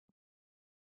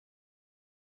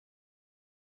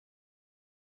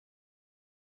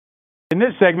In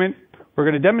this segment, we're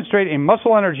going to demonstrate a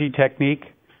muscle energy technique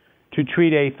to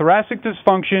treat a thoracic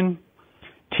dysfunction,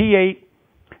 T8,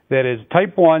 that is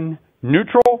type 1,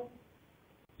 neutral,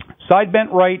 side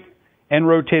bent right, and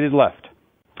rotated left.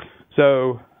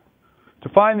 So, to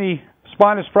find the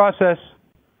spinous process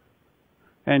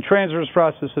and transverse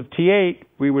process of T8,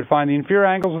 we would find the inferior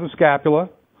angles of the scapula.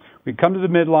 We'd come to the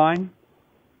midline,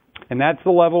 and that's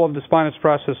the level of the spinous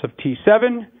process of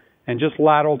T7, and just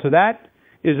lateral to that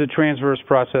is the transverse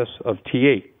process of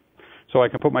T8. So I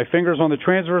can put my fingers on the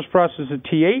transverse process of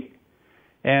T8,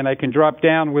 and I can drop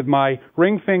down with my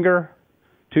ring finger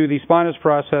to the spinous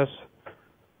process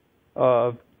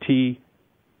of T8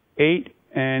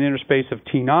 and interspace of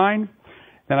T9.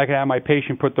 Then I can have my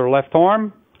patient put their left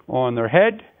arm on their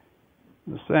head,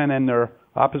 and then their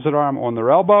opposite arm on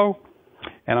their elbow,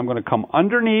 and I'm going to come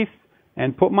underneath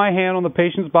and put my hand on the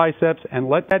patient's biceps and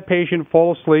let that patient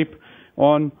fall asleep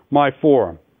on my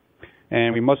forearm.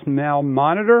 And we must now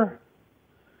monitor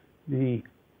the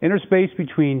interspace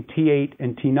between T8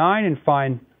 and T9 and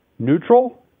find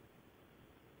neutral.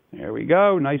 There we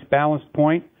go, nice balanced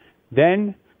point.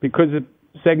 Then, because the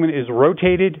segment is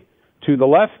rotated to the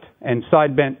left and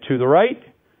side bent to the right,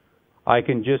 I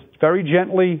can just very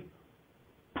gently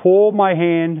pull my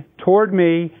hand toward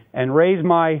me and raise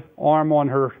my arm on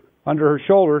her, under her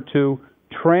shoulder, to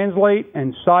translate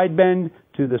and side bend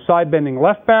to the side bending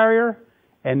left barrier,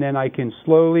 and then I can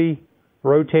slowly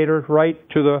rotate her right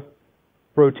to the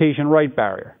rotation right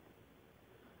barrier.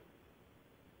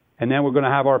 And then we're going to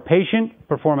have our patient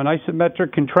perform an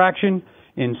isometric contraction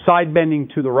in side bending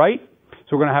to the right.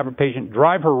 So we're going to have our patient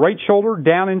drive her right shoulder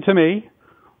down into me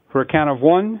for a count of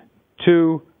 1,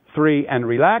 2, 3, and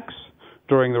relax.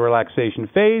 During the relaxation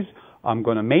phase, I'm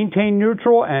going to maintain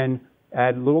neutral and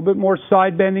add a little bit more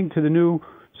side bending to the new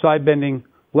side bending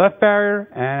left barrier,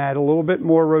 and add a little bit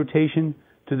more rotation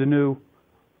to the new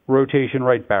rotation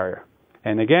right barrier.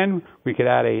 And again, we could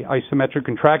add a isometric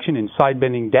contraction in side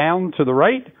bending down to the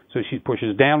right. So she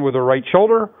pushes down with her right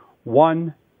shoulder.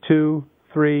 1, 2,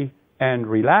 3, and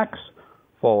relax.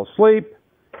 Fall asleep.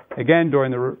 Again,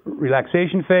 during the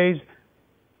relaxation phase,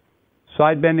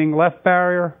 side bending left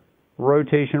barrier,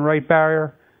 rotation right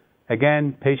barrier.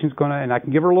 Again, patient's going to, and I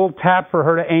can give her a little tap for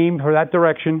her to aim for that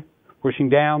direction. Pushing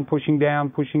down, pushing down,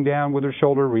 pushing down with her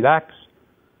shoulder, relax.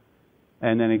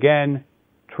 And then again,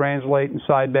 translate and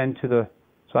side bend to the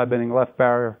side bending left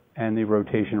barrier and the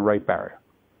rotation right barrier.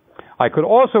 I could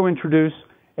also introduce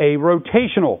a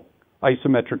rotational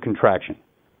isometric contraction.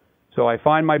 So I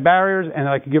find my barriers, and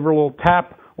I can give her a little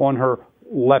tap on her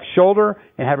left shoulder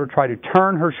and have her try to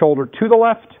turn her shoulder to the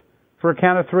left for a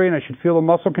count of 3, and I should feel the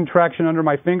muscle contraction under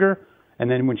my finger.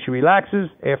 And then when she relaxes,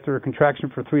 after a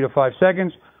contraction for 3 to 5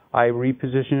 seconds, I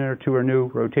reposition her to her new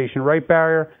rotation right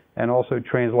barrier and also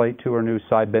translate to her new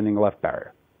side bending left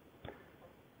barrier.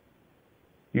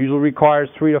 Usually requires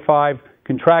 3 to 5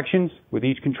 contractions, with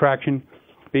each contraction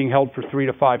being held for 3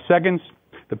 to 5 seconds.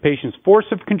 The patient's force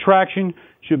of contraction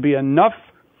should be enough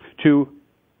to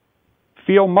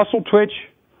feel muscle twitch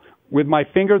with my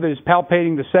finger that is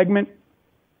palpating the segment.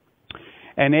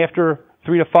 And after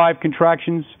 3 to 5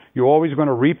 contractions, you're always going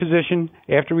to reposition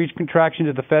after each contraction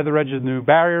to the feather edge of the new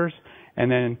barriers. And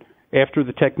then after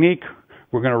the technique,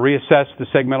 we're going to reassess the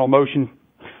segmental motion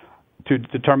to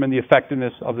determine the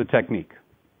effectiveness of the technique.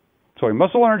 So a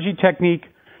muscle energy technique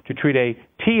to treat a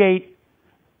T8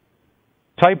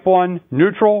 type 1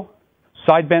 neutral,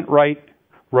 side bent right,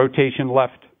 rotation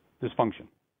left dysfunction.